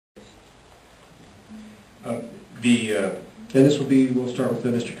And this will be, we'll start with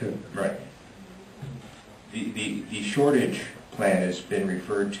Mr. Kuhn. Right. The shortage plan has been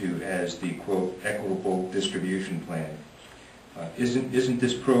referred to as the, quote, equitable distribution plan. Isn't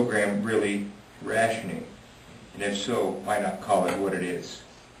this program really rationing? And if so, why not call it what it is?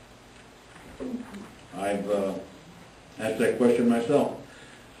 I've asked that question myself.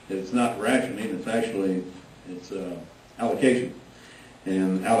 It's not rationing, it's actually, it's allocation.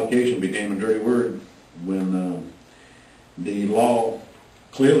 And allocation became a dirty word when the law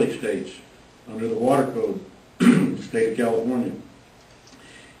clearly states, under the water code, the state of California,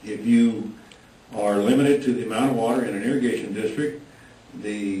 if you are limited to the amount of water in an irrigation district,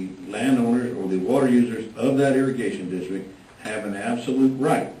 the landowners or the water users of that irrigation district have an absolute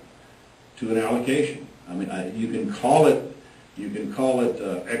right to an allocation. I mean, you can call it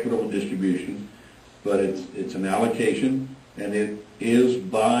equitable distribution, but it's an allocation, and it is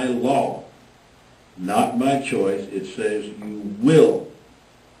by law, not by choice. It says you will,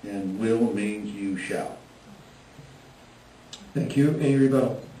 and will means you shall. Thank you. Any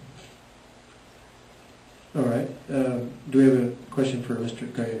rebuttal? All right. Do we have a question for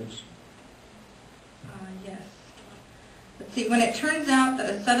Mr. Gallegos? Yes. Let's see. When it turns out that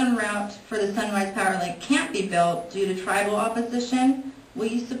a southern route for the Sunrise Power Link can't be built due to tribal opposition, will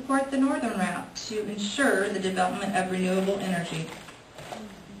you support the northern route to ensure the development of renewable energy?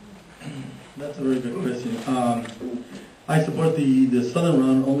 That's a very good question. I support the southern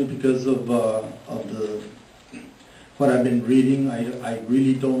route only because of what I've been reading. I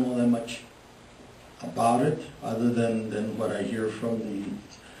really don't know that much about it, other than what I hear from the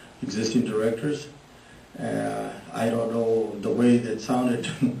existing directors. I don't know the way that sounded.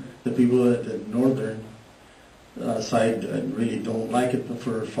 The people at the northern side really don't like it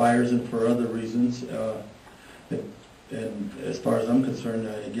for fires and for other reasons. And as far as I'm concerned,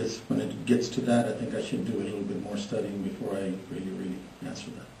 I guess when it gets to that, I think I should do a little bit more studying before I really answer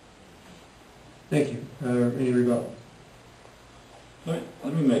that. Thank you. Any rebuttal? Let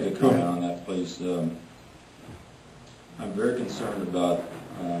me make a comment on that, please. I'm very concerned about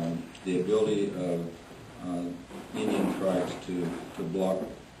the ability of Indian tribes to block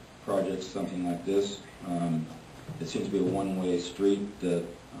projects, something like this. It seems to be a one-way street that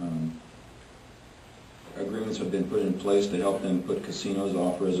agreements have been put in place to help them put casinos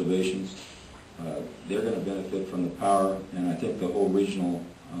off reservations. They're going to benefit from the power, and I think the whole regional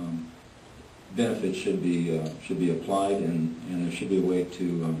benefit should be applied, and there should be a way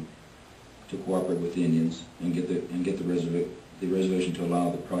to cooperate with the Indians and get the reservation to allow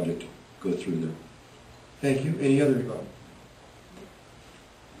the project to go through there. Thank you. Any other rebuttal?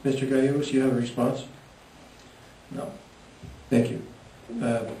 Mr. Gallegos, you have a response? No. Thank you.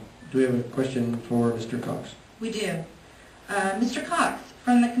 Do we have a question for Mr. Cox? We do. Mr. Cox,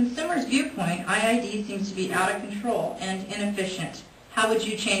 from the consumer's viewpoint, IID seems to be out of control and inefficient. How would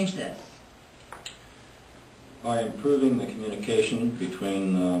you change this? By improving the communication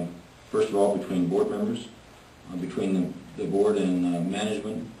between, first of all, between board members, between the board and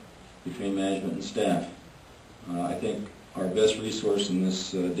management, between management and staff. I think our best resource in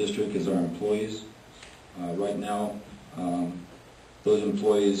this district is our employees. Right now, those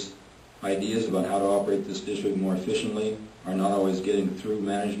employees' ideas about how to operate this district more efficiently are not always getting through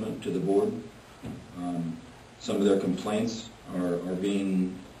management to the board. Some of their complaints are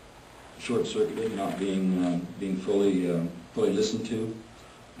being short-circuited, not being fully listened to.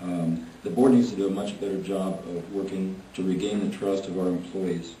 The board needs to do a much better job of working to regain the trust of our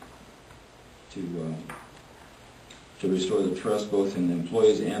employees, to restore the trust both in the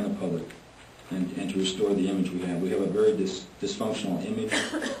employees and the public, and to restore the image we have. We have a very dysfunctional image,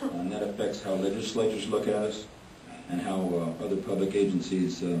 and that affects how legislators look at us and how other public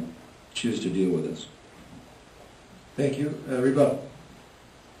agencies choose to deal with us. Thank you. Rebuttal.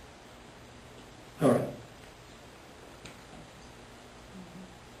 All right.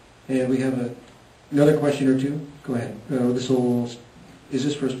 And we have another question or two. Go ahead. Is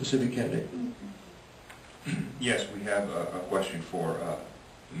this for a specific candidate? Yes, we have a question for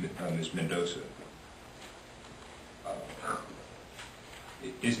Ms. Mendoza.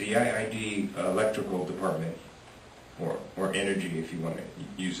 Is the IID electrical department, or energy, if you want to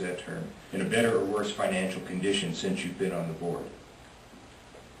use that term, in a better or worse financial condition since you've been on the board?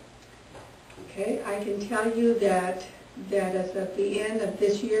 Okay, I can tell you that as of the end of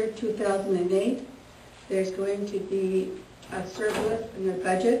this year, 2008, there's going to be a surplus in the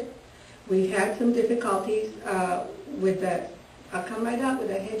budget. We had some difficulties with that. I'll come right out with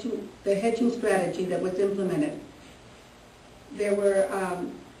the hedging strategy that was implemented. There was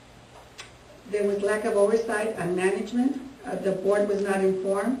lack of oversight on management. The board was not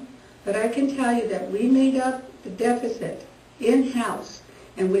informed. But I can tell you that we made up the deficit in-house,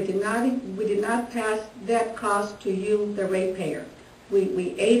 and we did not pass that cost to you, the ratepayer.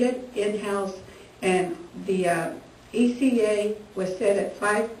 We ate it in-house, and the ECA was set at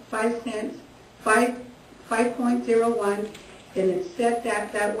 5.01, and it's set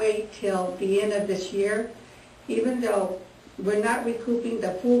that way till the end of this year. Even though we're not recouping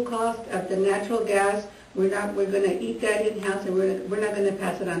the full cost of the natural gas, we're going to eat that in-house, and we're not going to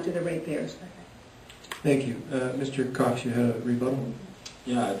pass it on to the ratepayers. Thank you. Mr. Cox, you had a rebuttal?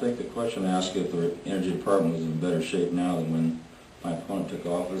 Yeah, I think the question asked if the Energy Department was in better shape now than when my opponent took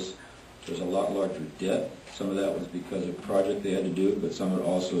office. There's a lot larger debt. Some of that was because of a project they had to do, but some of it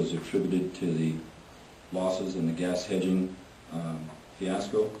also is attributed to the losses in the gas hedging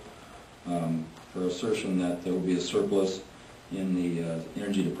fiasco. Her assertion that there will be a surplus in the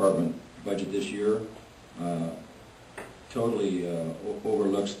Energy Department budget this year totally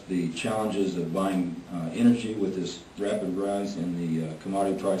overlooks the challenges of buying energy with this rapid rise in the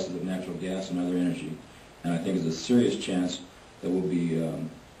commodity prices of natural gas and other energy. And I think there's a serious chance that we'll be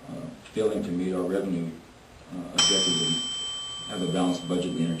failing to meet our revenue objectives and have a balanced budget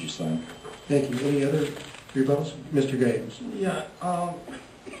in the energy side. Thank you. Any other rebuttals? Mr. Gaines? Yeah,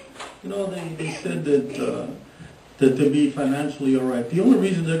 you know, they said that they'll be financially all right. The only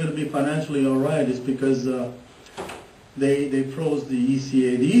reason they're going to be financially all right is because they froze the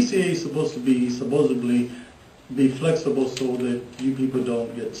ECA. The ECA is supposed to be supposedly be flexible so that you people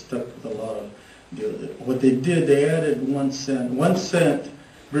don't get stuck with a lot of. What they did, they added 1 cent. 1 cent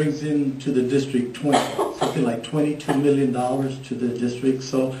brings into the district something like $22 million to the district.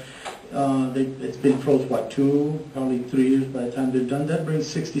 So it's been froze, what, probably 3 years by the time they're done. That brings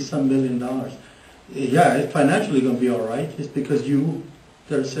 $60-some million. Yeah, it's financially going to be all right. It's because you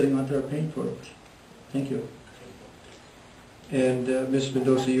that are sitting out there are paying for it. Thank you. And Ms.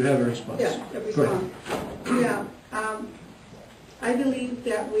 Mendoza, you have a response. Yeah, a response. Yeah, I believe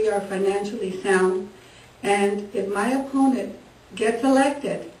that we are financially sound, and if my opponent gets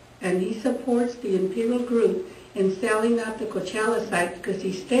elected and he supports the Imperial Group in selling out the Coachella site, because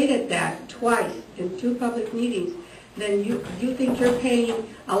he stated that twice in 2 public meetings, then you think you're paying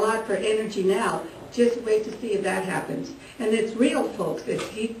a lot for energy now. Just wait to see if that happens. And it's real, folks.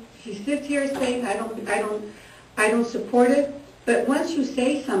 He sits here saying I don't support it, but once you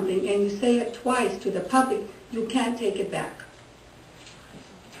say something and you say it twice to the public, you can't take it back.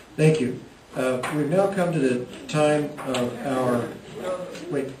 Thank you. We've now come to the time of our...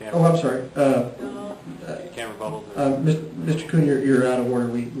 Wait. Oh, I'm sorry. Mr. Kuhn, you're out of order.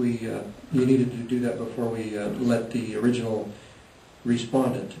 You needed to do that before we let the original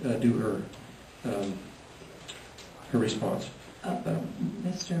respondent do her response.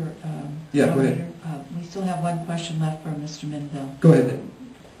 Mr. Yeah, go ahead. We still have one question left for Mr. Minville. Go ahead then.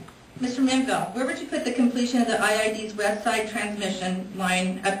 Mr. Minville, where would you put the completion of the IID's west side transmission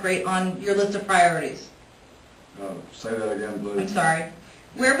line upgrade on your list of priorities? Say that again, please. I'm sorry.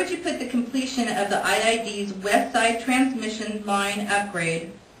 Where would you put the completion of the IID's west side transmission line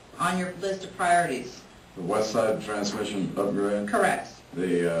upgrade on your list of priorities? The west side transmission upgrade? Correct.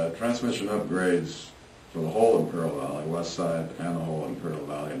 The transmission upgrades for the whole Imperial Valley, west side and the whole Imperial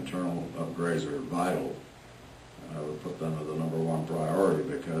Valley, internal upgrades are vital. I would put them as the #1 priority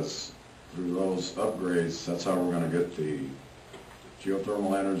because through those upgrades, that's how we're going to get the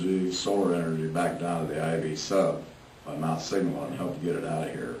geothermal energy, solar energy back down to the IV sub by Mount Signal and help get it out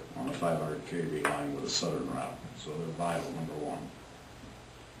of here on a 500 kV line with a southern route. So they're vital, #1.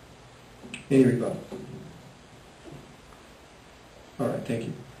 Any rebuttal? All right, thank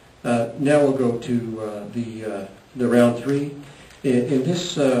you. Now we'll go to the round 3. In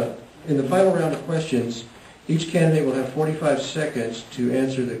the final round of questions, each candidate will have 45 seconds to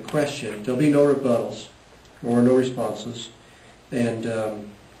answer the question. There'll be no rebuttals or no responses, and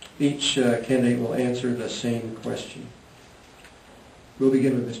each candidate will answer the same question. We'll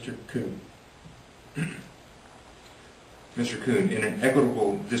begin with Mr. Kuhn. Mr. Kuhn, in an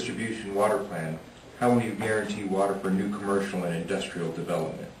equitable distribution water plan, how will you guarantee water for new commercial and industrial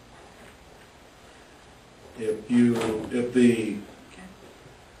development? If the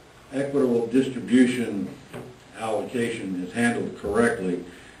equitable distribution allocation is handled correctly,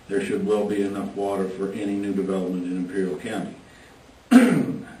 there should well be enough water for any new development in Imperial County.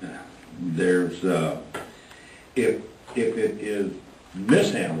 There's, if it is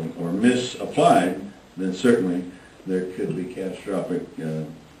mishandled or misapplied, then certainly there could be catastrophic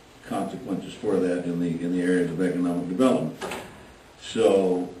consequences for that in the areas of economic development.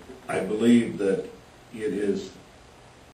 So I believe that it is